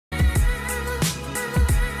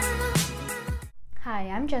Hi,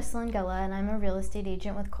 I'm Jessalyn Gella, and I'm a real estate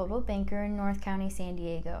agent with Coldwell Banker in North County, San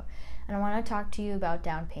Diego. And I want to talk to you about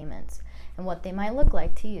down payments and what they might look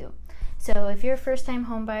like to you. So if you're a first-time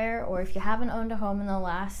home buyer, or if you haven't owned a home in the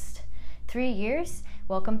last 3 years,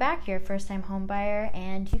 welcome back. You're a first-time home buyer,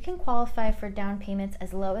 and you can qualify for down payments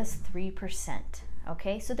as low as 3%.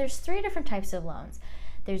 Okay, so there's 3 different types of loans.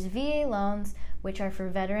 There's VA loans, which are for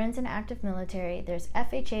veterans and active military. There's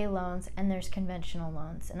FHA loans, and there's conventional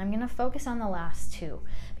loans. And I'm going to focus on the last 2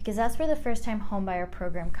 because that's where the first-time homebuyer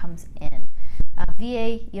program comes in.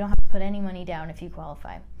 VA, you don't have to put any money down if you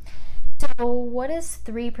qualify. So what does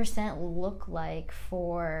 3% look like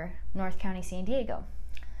for North County, San Diego?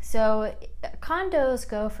 So condos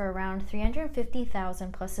go for around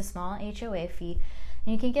 $350,000 plus a small HOA fee,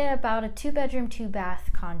 and you can get about a 2-bedroom,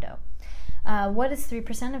 2-bath condo. What is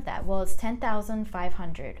 3% of that? Well, it's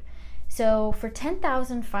 $10,500. So for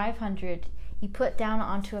 $10,500 you put down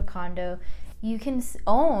onto a condo, you can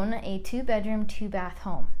own a 2-bedroom, 2-bath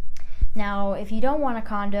home. Now, if you don't want a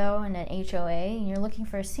condo and an HOA and you're looking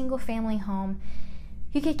for a single family home,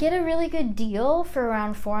 you could get a really good deal for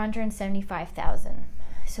around $475,000.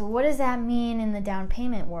 So what does that mean in the down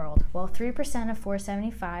payment world? Well, 3% of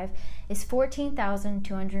 $475,000 is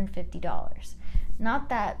 $14,250. Not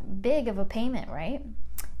that big of a payment, right?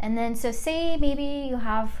 And then, so say maybe you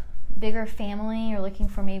have bigger family, you're looking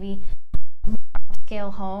for maybe a more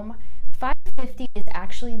upscale home. $550,000 is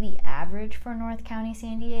actually the average for North County,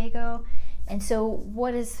 San Diego. And so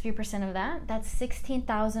what is 3% of that? That's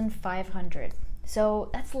 $16,500.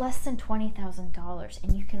 So that's less than $20,000,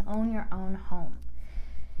 and you can own your own home.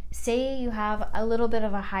 Say you have a little bit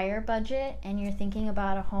of a higher budget and you're thinking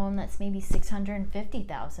about a home that's maybe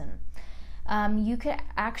 $650,000. You could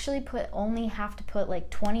actually only have to put like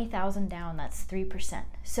 $20,000 down. That's 3%.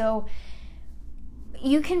 So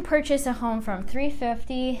you can purchase a home from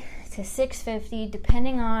 $350,000 to $650,000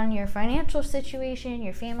 depending on your financial situation,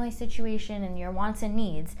 your family situation, and your wants and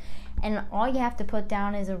needs. And all you have to put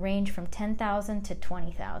down is a range from $10,000 to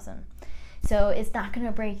 $20,000. So it's not going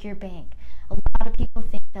to break your bank. A lot of people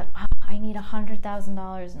think that, oh, I need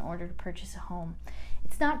 $100,000 in order to purchase a home.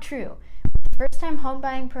 It's not true. First-time home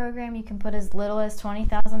buying program, you can put as little as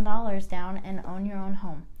 $20,000 down and own your own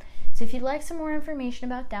home. So if you'd like some more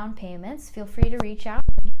information about down payments, feel free to reach out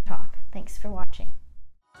and we can talk. Thanks for watching.